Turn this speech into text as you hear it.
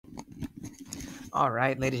All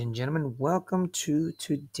right, ladies and gentlemen, welcome to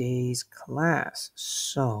today's class.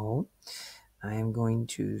 So, I am going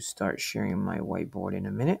to start sharing my whiteboard in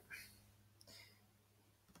a minute.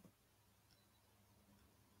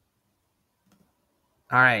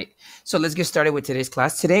 All right, so let's get started with today's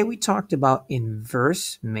class. Today we talked about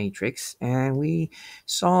inverse matrix and we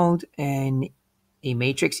solved a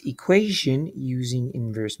matrix equation using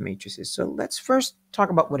inverse matrices. So let's first talk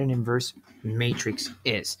about what an inverse matrix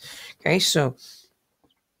is. Okay, so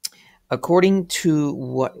according to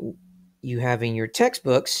what you have in your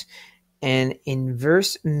textbooks, an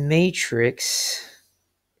inverse matrix.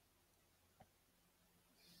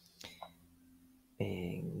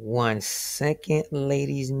 One second,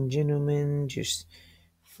 ladies and gentlemen, just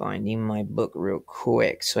finding my book real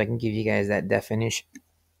quick so I can give you guys that definition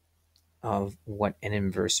of what an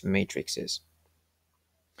inverse matrix is.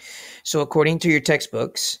 So, according to your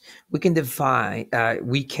textbooks, we can define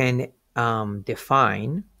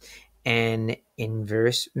an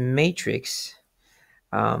inverse matrix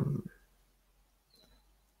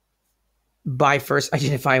by first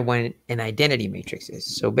identifying what an identity matrix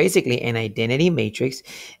is. So basically, an identity matrix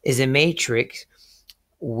is a matrix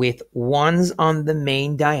with ones on the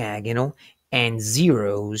main diagonal and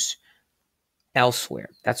zeros elsewhere.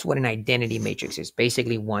 That's what an identity matrix is.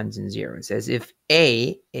 Basically, ones and zeros. As if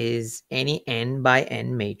A is any n by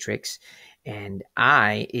n matrix and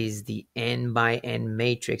I is the n by n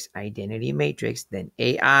matrix identity matrix, then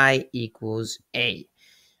AI equals A.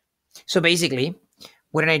 So basically,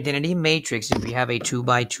 what an identity matrix, if we have a 2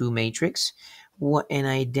 by 2 matrix, what an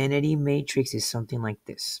identity matrix is something like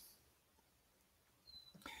this.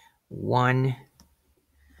 1,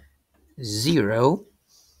 0,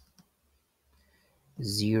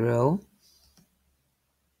 0,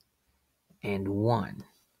 and 1.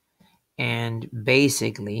 And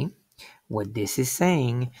basically, what this is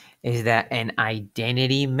saying is that an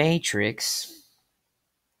identity matrix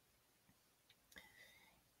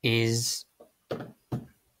is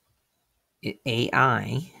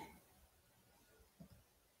AI,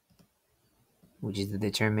 which is the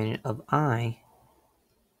determinant of I,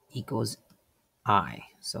 equals I.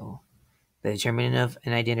 So the determinant of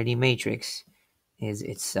an identity matrix is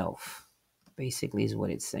itself, basically, is what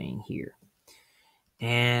it's saying here.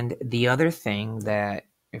 And the other thing that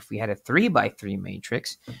if we had a 3 by 3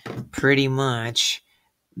 matrix, pretty much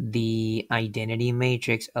the identity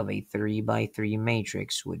matrix of a 3 by 3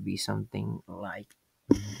 matrix would be something like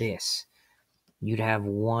this. You'd have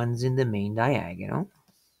ones in the main diagonal,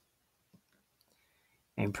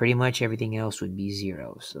 and pretty much everything else would be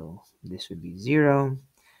 0. So this would be 0.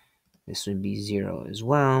 This would be 0 as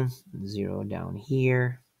well. 0 down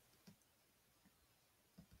here.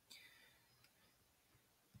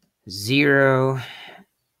 0,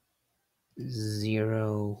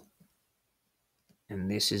 0, and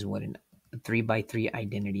this is what a 3 by 3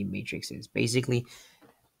 identity matrix is. Basically,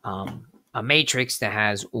 a matrix that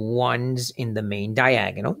has ones in the main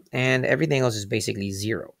diagonal, and everything else is basically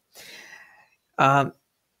 0.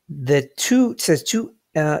 The two says two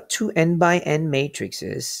n by n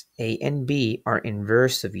matrices, A and B, are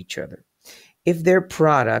inverse of each other if their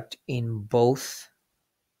product in both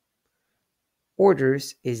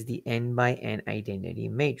orders is the n by n identity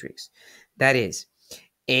matrix. That is,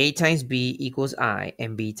 A times B equals I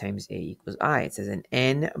and B times A equals I. It says an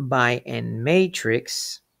n by n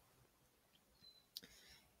matrix,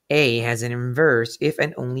 A has an inverse if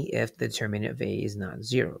and only if the determinant of A is not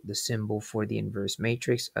 0. The symbol for the inverse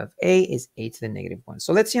matrix of A is A to the negative 1.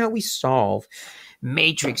 So let's see how we solve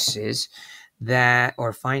matrices that,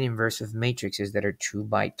 or find inverse of matrices that are 2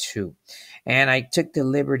 by 2. And I took the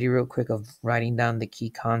liberty real quick of writing down the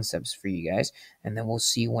key concepts for you guys, and then we'll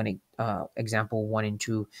see example 1 and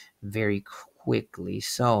 2 very quickly.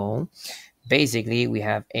 So basically we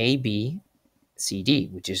have AB, CD,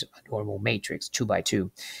 which is a normal matrix, 2 by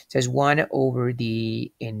 2. It says 1 over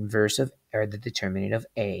the inverse of, or the determinant of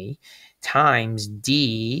A, times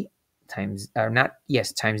D, times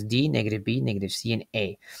D, negative B, negative C, and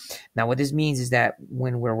A. Now, what this means is that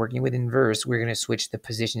when we're working with inverse, we're going to switch the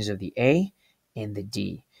positions of the A and the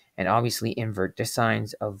D, and obviously invert the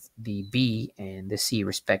signs of the B and the C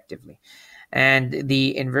respectively. And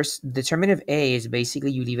the inverse determinant of A is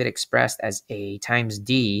basically you leave it expressed as A times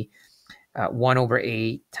D, 1 over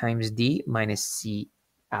A times D minus C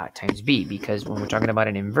times B, because when we're talking about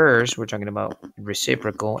an inverse, we're talking about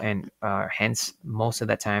reciprocal, and hence most of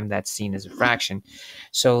the time that's seen as a fraction.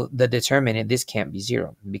 So the determinant, this can't be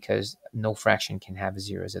 0 because no fraction can have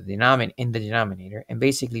 0 as a in the denominator, and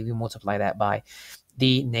basically we multiply that by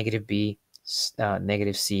D, negative B,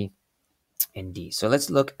 negative C, and D. So let's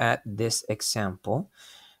look at this example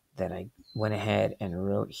that I went ahead and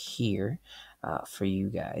wrote here for you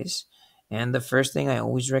guys. And the first thing I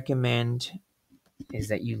always recommend is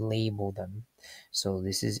that you label them. So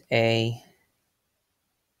this is A,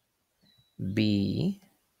 B,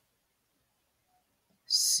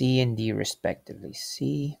 C, and D respectively.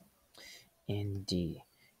 C and D.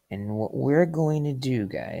 And what we're going to do,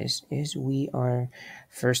 guys, is we are,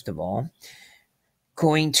 first of all,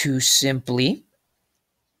 going to simply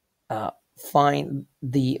find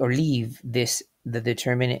the, or leave this, the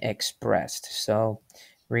determinant expressed. So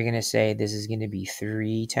we're going to say this is going to be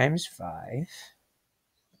 3 times 5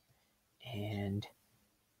 and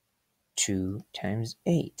 2 times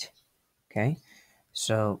 8. Okay,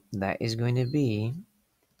 so that is going to be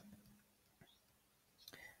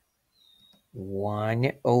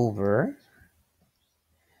 1 over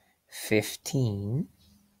 15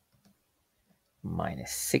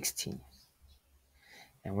 minus 16.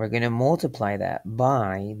 And we're going to multiply that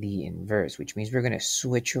by the inverse, which means we're going to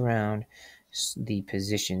switch around the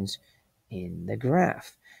positions in the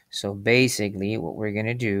graph. So basically what we're going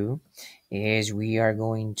to do is we are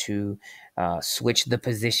going to switch the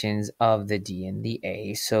positions of the D and the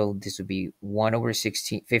A. So this would be 1 over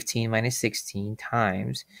 15 minus 16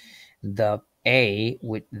 times the A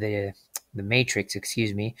with the matrix,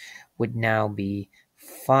 excuse me, would now be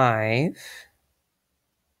 5,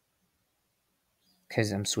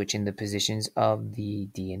 because I'm switching the positions of the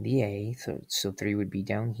D and the A. So 3 would be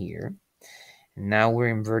down here. Now we're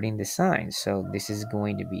inverting the sign. So this is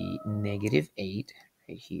going to be negative 8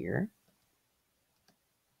 right here.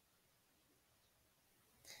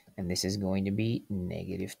 And this is going to be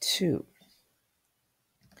negative 2.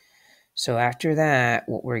 So after that,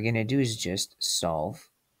 what we're going to do is just solve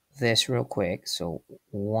this real quick. So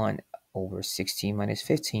 1 over 16 minus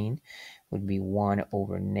 15 would be 1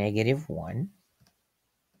 over negative 1.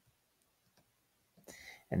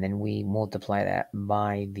 And then we multiply that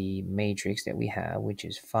by the matrix that we have, which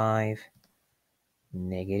is 5,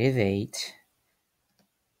 negative 8,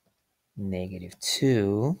 negative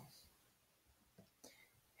 2,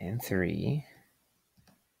 and 3,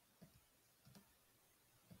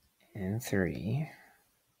 and 3.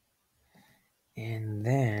 And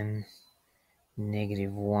then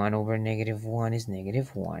negative 1 over negative 1 is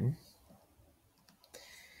negative 1.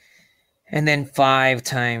 And then 5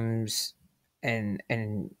 times, and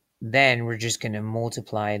then we're just going to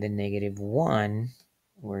multiply the negative 1.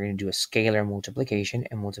 We're going to do a scalar multiplication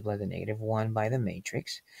and multiply the negative 1 by the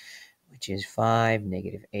matrix, which is 5,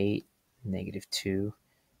 negative 8, negative 2,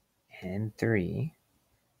 and 3.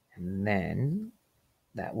 And then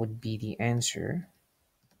that would be the answer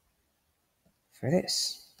for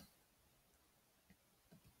this.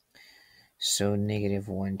 So negative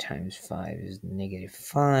 1 times 5 is negative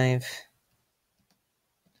 5.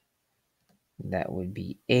 That would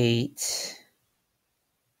be 8.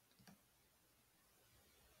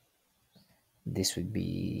 This would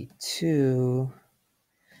be 2.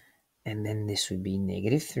 And then this would be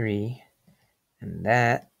negative 3. And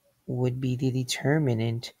that would be the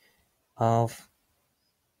determinant of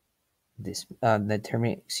this, the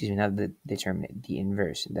determinant, excuse me, not the determinant, the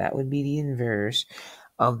inverse. That would be the inverse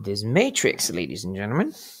of this matrix, ladies and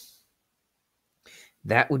gentlemen.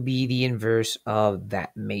 That would be the inverse of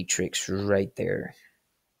that matrix right there.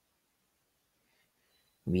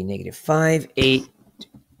 It would be negative 5, 8,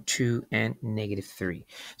 2, and negative 3.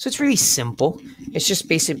 So it's really simple. It's just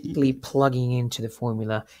basically plugging into the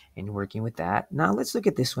formula and working with that. Now let's look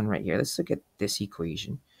at this one right here. Let's look at this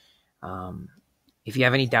equation. If you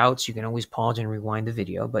have any doubts, you can always pause and rewind the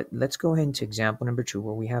video, but let's go ahead into example number 2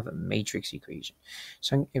 where we have a matrix equation.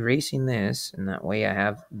 So I'm erasing this, and that way I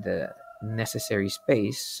have the necessary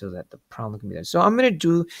space so that the problem can be done. So I'm going to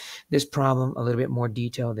do this problem a little bit more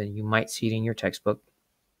detailed than you might see it in your textbook.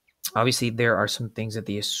 Obviously, there are some things that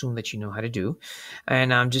they assume that you know how to do,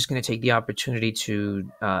 and I'm just going to take the opportunity to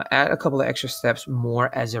add a couple of extra steps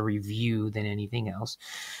more as a review than anything else.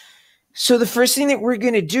 So the first thing that we're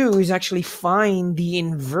going to do is actually find the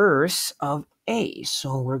inverse of A.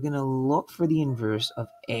 So we're going to look for the inverse of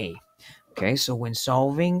A. Okay, so when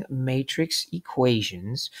solving matrix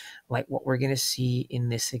equations, like what we're going to see in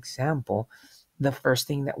this example, the first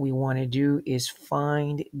thing that we want to do is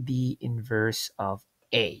find the inverse of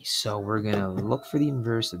A. So we're going to look for the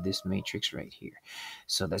inverse of this matrix right here.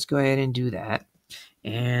 So let's go ahead and do that.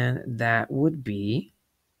 And that would be,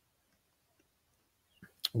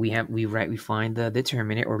 we find the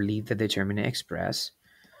determinant, or leave the determinant express,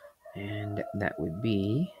 and that would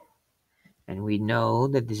be, and we know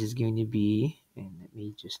that this is going to be, and let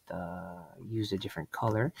me just use a different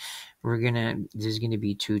color. This is going to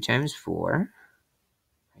be 2 times 4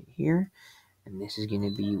 right here, And this is going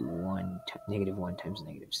to be negative 1 times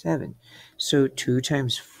negative 7. So 2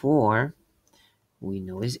 times 4, we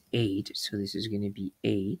know is 8. So this is going to be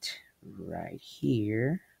 8 right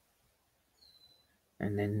here.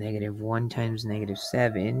 And then negative 1 times negative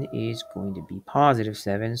 7 is going to be positive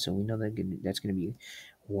 7. So we know that that's going to be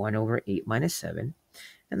 1 over 8 minus 7.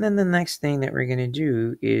 And then the next thing that we're going to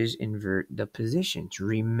do is invert the positions.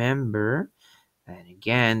 Remember, and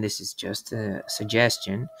again, this is just a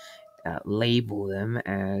suggestion, label them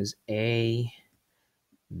as A,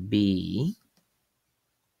 B,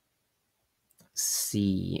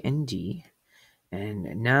 C, and D.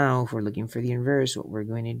 And now if we're looking for the inverse, what we're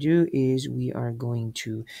going to do is we are going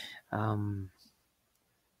to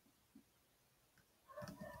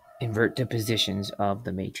invert the positions of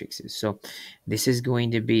the matrices. So this is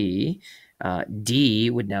going to be, D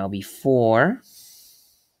would now be 4,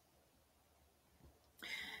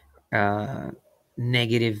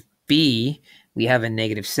 negative B, we have a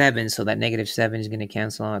negative 7, so that negative 7 is going to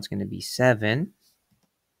cancel out. It's going to be 7.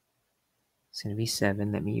 It's going to be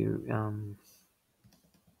 7.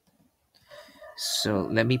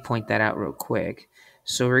 Let me point that out real quick.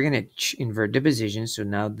 So we're going to invert the position. So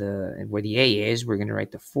now where the A is, we're going to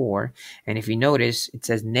write the 4. And if you notice, it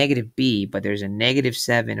says negative B, but there's a negative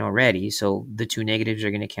 7 already. So the two negatives are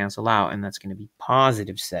going to cancel out, and that's going to be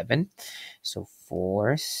positive 7. So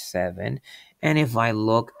 4, 7. And if I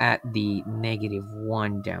look at the negative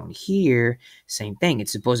 1 down here, same thing.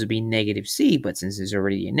 It's supposed to be negative C, but since there's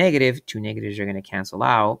already a negative, two negatives are going to cancel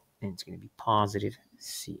out, and it's going to be positive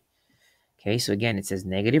C. Okay, so again, it says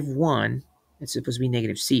negative 1. It's supposed to be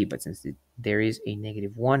negative C, but since there is a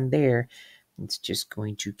negative 1 there, it's just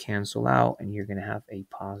going to cancel out, and you're going to have a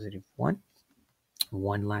positive 1.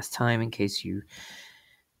 One last time in case you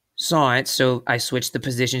saw it. So I switched the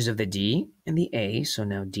positions of the D and the A. So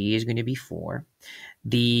now D is going to be 4.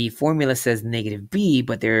 The formula says negative B,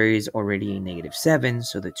 but there is already a negative 7.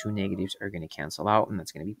 So the two negatives are going to cancel out, and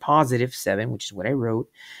that's going to be positive 7, which is what I wrote.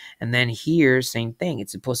 And then here, same thing.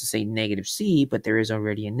 It's supposed to say negative C, but there is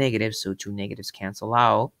already a negative. So two negatives cancel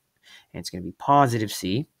out, and it's going to be positive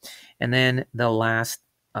C. And then the last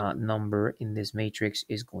number in this matrix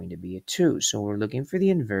is going to be a 2. So we're looking for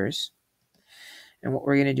the inverse. And what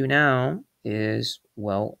we're going to do now is,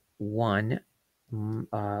 well, 1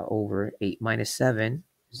 over 8 minus 7,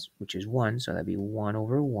 which is 1. So that'd be 1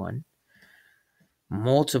 over 1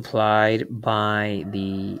 multiplied by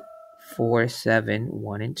the 4, 7,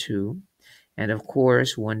 1, and 2. And of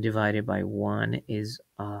course, 1 divided by 1 is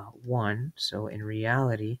 1. So in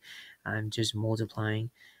reality, I'm just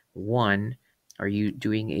multiplying 1. Are you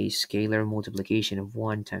doing a scalar multiplication of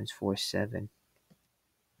 1 times 4, 7,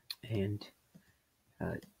 and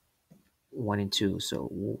 1 and 2.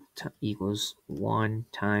 So equals 1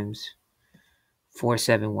 times 4,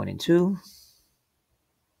 7, 1, and 2.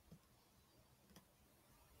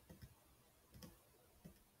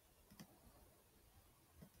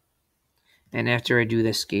 And after I do the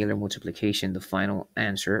scalar multiplication, the final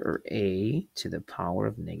answer, or A to the power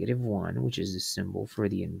of negative 1, which is the symbol for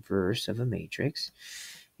the inverse of a matrix,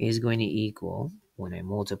 is going to equal, when I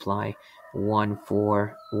multiply 1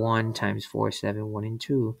 times 4, 7, 1, and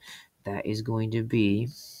 2, that is going to be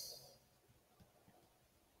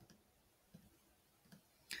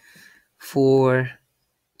 4,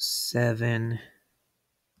 7,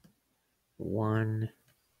 1,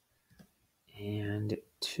 and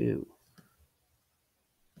 2.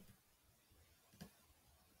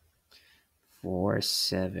 4,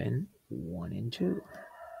 7, 1, and 2.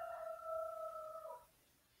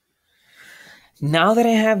 Now that I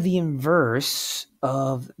have the inverse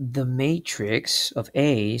of the matrix of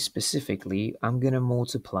A specifically, I'm going to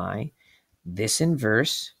multiply this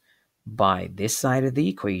inverse by this side of the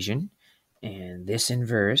equation and this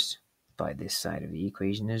inverse by this side of the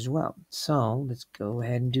equation as well. So let's go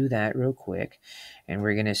ahead and do that real quick. And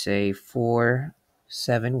we're going to say 4,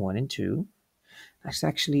 7, 1, and 2. Let's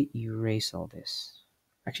actually erase all this.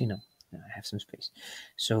 Actually, no, I have some space.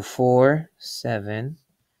 So 4, 7,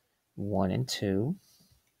 1, and 2.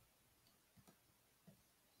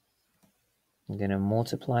 I'm going to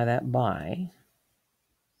multiply that by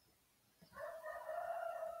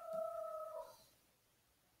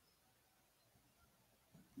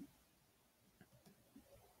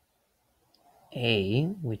A,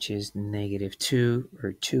 which is negative 2,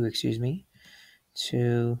 or 2, excuse me,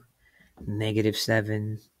 2, negative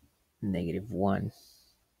 7, negative 1.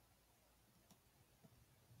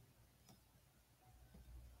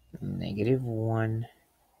 Negative 1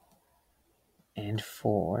 and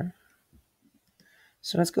 4.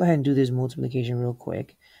 So let's go ahead and do this multiplication real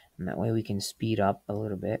quick, and that way we can speed up a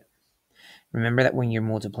little bit. Remember that when you're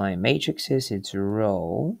multiplying matrices, it's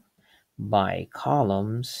row by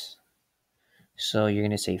columns. So you're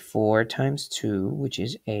going to say 4 times 2, which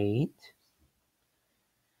is 8.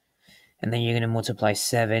 And then you're going to multiply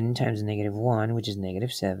 7 times negative 1, which is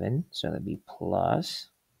negative 7. So that'd be plus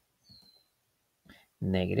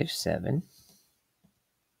negative 7.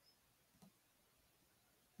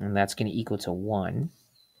 And that's going to equal to 1.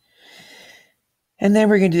 And then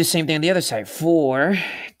we're going to do the same thing on the other side. 4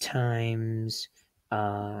 times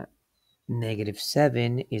negative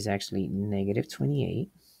 7 is actually negative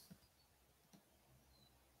 28.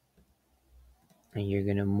 And you're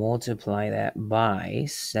going to multiply that by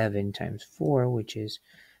 7 times 4, which is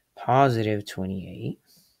positive 28.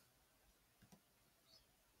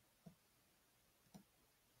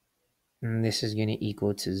 And this is going to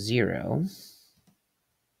equal to 0.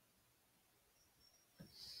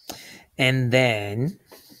 And then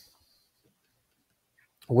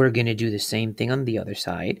we're going to do the same thing on the other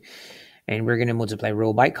side. And we're going to multiply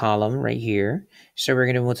row by column right here. So we're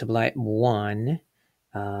going to multiply 1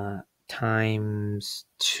 times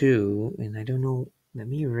 2. And I don't know. Let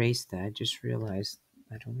me erase that. I just realized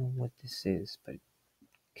I don't know what this is, but it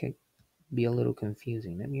could be a little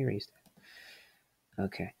confusing. Let me erase that.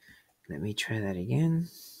 Okay. Let me try that again.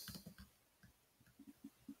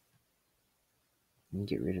 And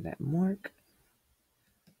get rid of that mark.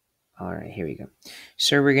 All right, here we go.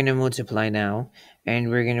 So we're going to multiply now, and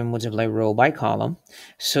we're going to multiply row by column.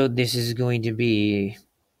 So this is going to be,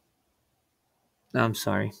 I'm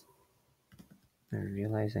sorry. I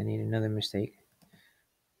realized I need another mistake.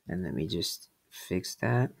 And let me just fix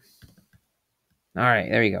that. All right,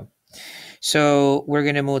 there we go. So we're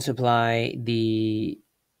going to multiply the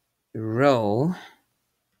row.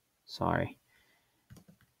 Sorry.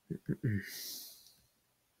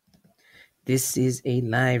 This is a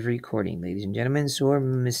live recording, ladies and gentlemen, so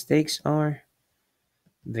mistakes are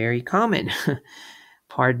very common.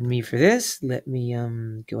 Pardon me for this. Let me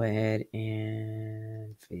go ahead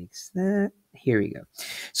and fix that. Here we go.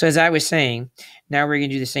 So as I was saying, now we're going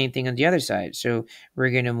to do the same thing on the other side. So we're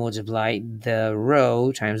going to multiply the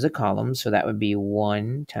row times the column. So that would be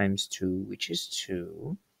 1 times 2, which is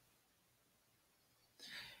 2.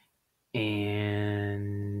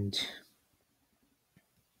 And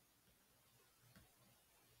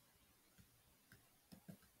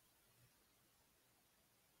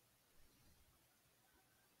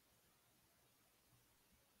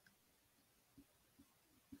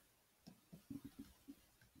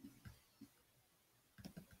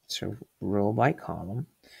so row by column.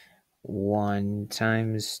 1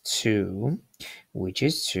 times 2, which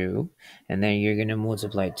is 2. And then you're going to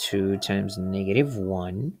multiply 2 times negative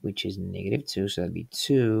 1, which is negative 2. So that'd be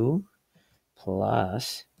 2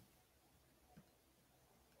 plus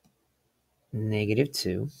negative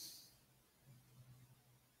 2,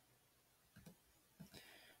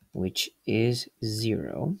 which is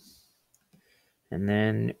 0. And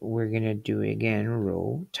then we're going to do it again,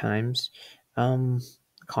 row times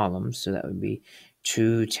columns. So that would be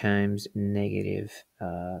 2 times negative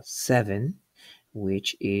 7,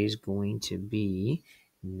 which is going to be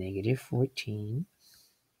negative 14.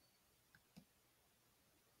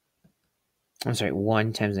 I'm sorry,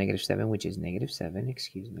 1 times negative 7, which is negative 7,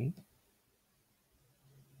 excuse me.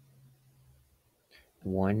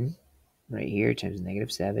 1 right here times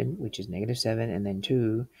negative 7, which is negative 7, and then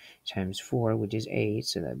 2 times 4, which is 8,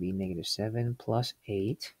 so that would be negative 7 plus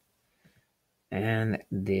 8. And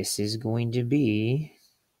this is going to be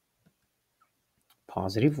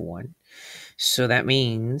positive 1. So that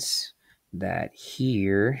means that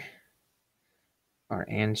here our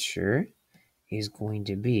answer is going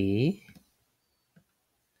to be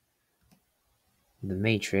the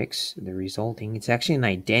matrix, the resulting, it's actually an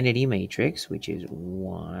identity matrix, which is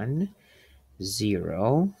 1,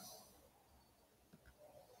 0,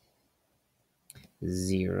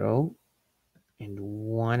 0, and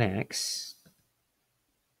 1x.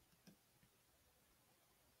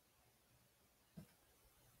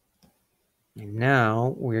 And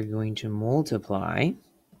now we're going to multiply.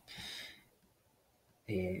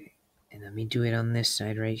 And let me do it on this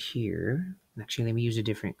side right here. Actually, let me use a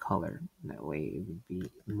different color. That way it would be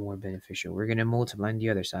more beneficial. We're going to multiply on the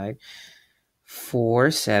other side.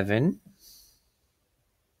 4, 7,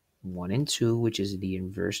 1, and 2, which is the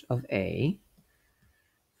inverse of A.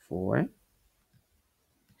 4,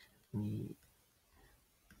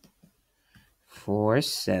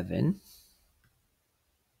 7,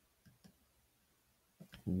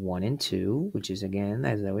 1 and 2, which is, again,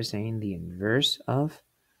 as I was saying, the inverse of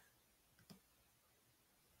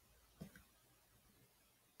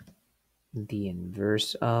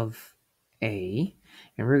A,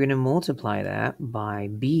 and we're going to multiply that by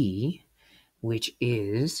B, which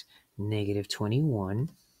is negative 21,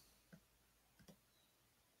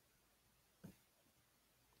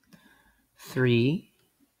 3,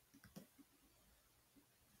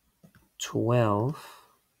 12,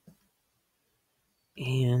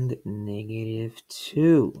 and negative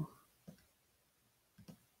 2.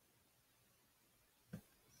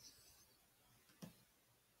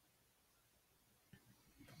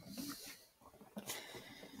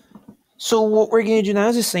 So what we're going to do now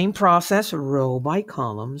is the same process, row by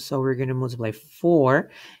column. So we're going to multiply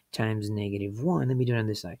 4 times negative 1. Let me do it on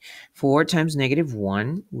this side. 4 times negative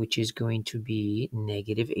 1, which is going to be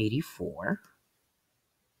negative 84.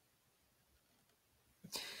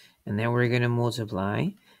 And then we're going to multiply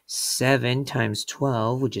 7 times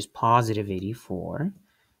 12, which is positive 84.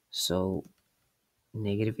 So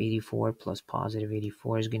negative 84 plus positive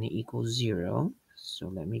 84 is going to equal 0. So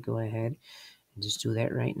let me go ahead and just do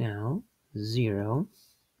that right now. 0.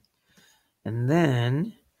 And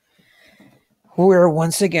then we're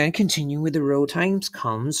once again continuing with the row times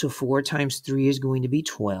column. So 4 times 3 is going to be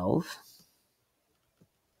 12.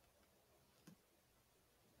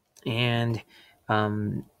 And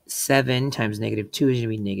 7 times negative 2 is going to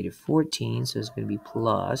be negative 14. So it's going to be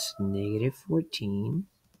plus negative 14.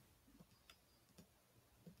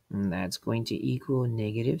 And that's going to equal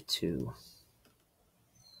negative 2.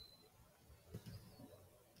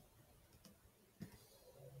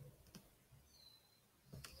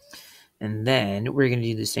 And then we're going to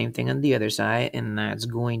do the same thing on the other side, and that's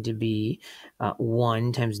going to be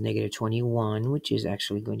 1 times negative 21, which is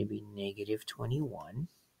actually going to be negative 21.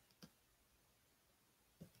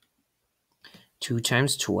 2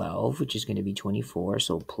 times 12, which is going to be 24,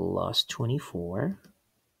 so plus 24.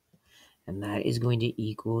 And that is going to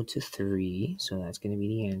equal to 3, so that's going to be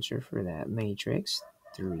the answer for that matrix,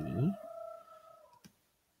 3.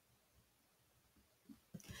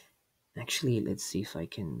 Actually, let's see if I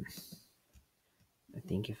can... I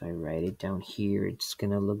think if I write it down here, it's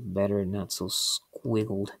going to look better, not so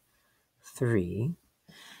squiggled. 3.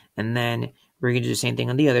 And then we're going to do the same thing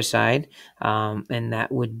on the other side. And that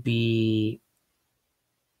would be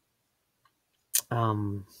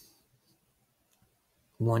 1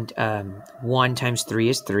 times 3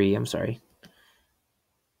 is 3. I'm sorry.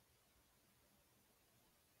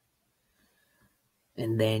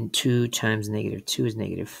 And then 2 times negative 2 is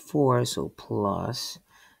negative 4. So plus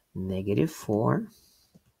negative 4.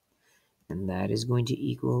 And that is going to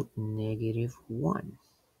equal negative 1.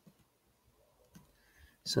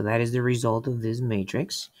 So that is the result of this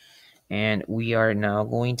matrix. And we are now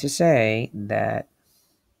going to say that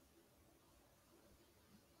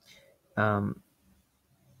the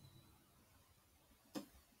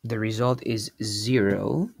result is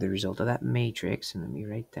 0, the result of that matrix. And let me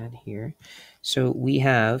write that here. So we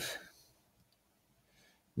have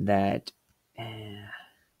that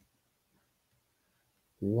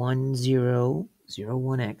 1, 0, 0,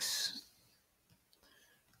 1x,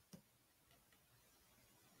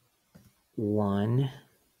 1,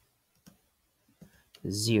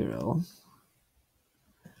 0,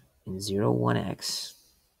 and 0, 1x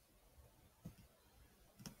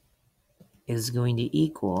is going to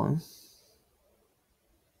equal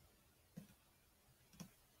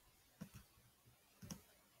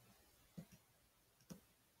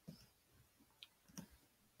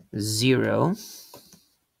 0,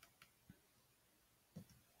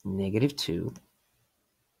 negative 2,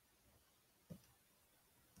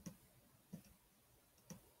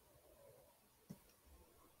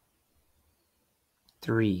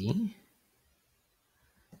 3,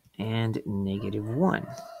 and negative 1.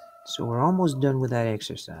 So we're almost done with that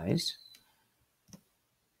exercise.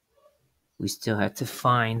 We still have to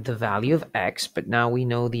find the value of x, but now we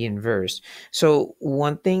know the inverse. So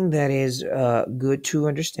one thing that is good to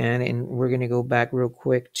understand, and we're going to go back real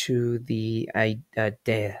quick to the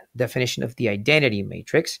definition of the identity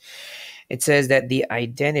matrix. It says that the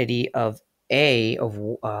identity of A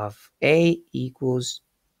of A equals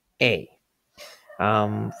A.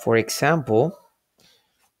 For example,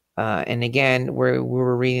 and again,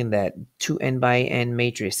 we're reading that two n by n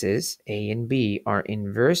matrices, A and B, are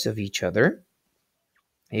inverse of each other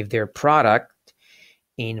if their product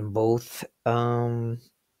in both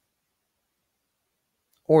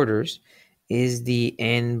orders is the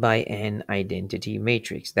n by n identity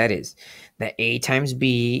matrix. That is, that A times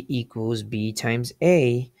B equals B times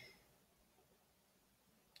A,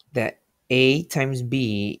 that A times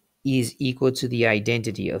B is equal to the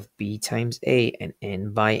identity of B times A and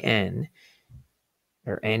n by n,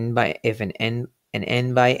 or n by, if an n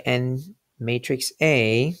by n matrix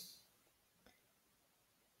A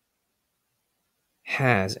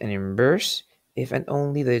has an inverse if and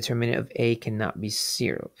only the determinant of A cannot be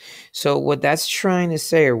 0. So what that's trying to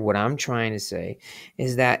say, or what I'm trying to say,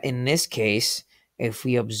 is that in this case, if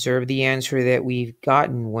we observe the answer that we've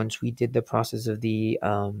gotten once we did the process of the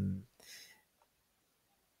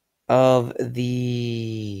of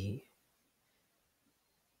the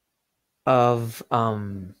of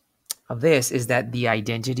this, is that the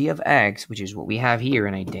identity of X, which is what we have here,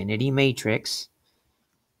 an identity matrix,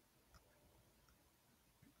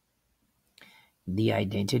 the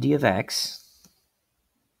identity of X,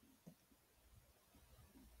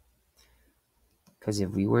 because if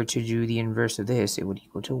we were to do the inverse of this, it would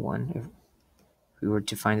equal to 1 if we were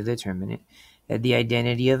to find the determinant, that the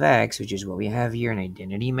identity of X, which is what we have here, an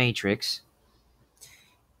identity matrix,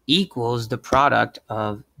 equals the product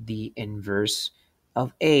of the inverse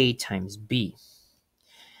of A times B,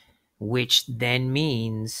 which then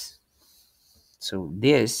means, so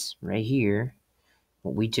this right here,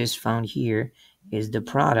 what we just found here, is the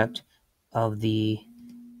product of the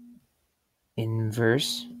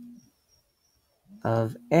inverse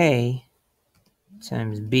of A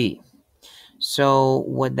times B. So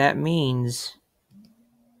what that means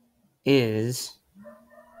is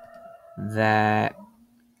that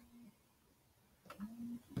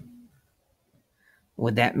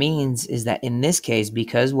in this case,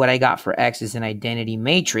 because what I got for X is an identity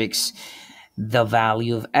matrix, the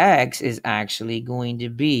value of X is actually going to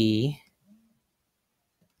be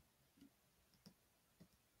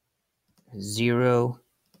 0,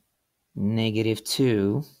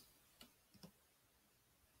 -2,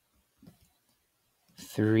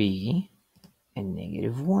 3, and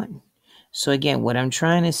 -1. So again, what I'm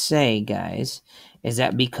trying to say, guys, is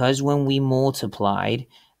that because when we multiplied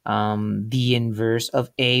the inverse of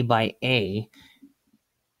A by A,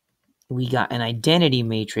 we got an identity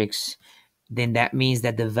matrix, then that means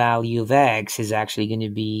that the value of X is actually going to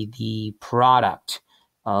be the product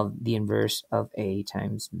of the inverse of A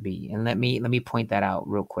times B. And let me point that out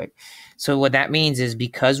real quick. So what that means is,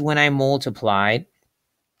 because when I multiplied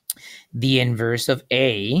the inverse of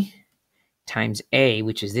A times A,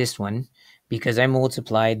 which is this one, because I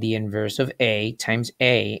multiplied the inverse of A times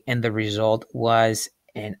A and the result was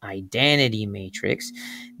an identity matrix,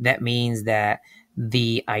 that means that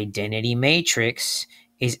the identity matrix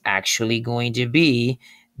is actually going to be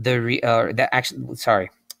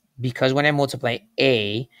because when I multiply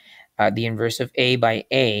A, the inverse of A by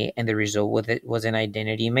A, and the result with it was an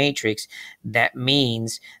identity matrix, that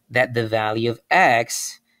means that the value of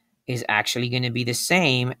X is actually going to be the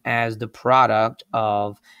same as the product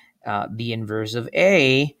of the inverse of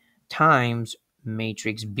A times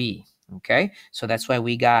matrix B. Okay, so that's why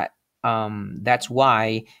we got, that's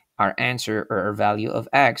why our answer, or our value of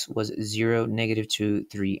X, was 0, -2,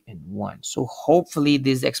 3, and 1. So hopefully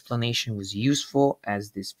this explanation was useful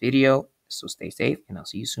as this video. So stay safe, and I'll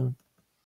see you soon.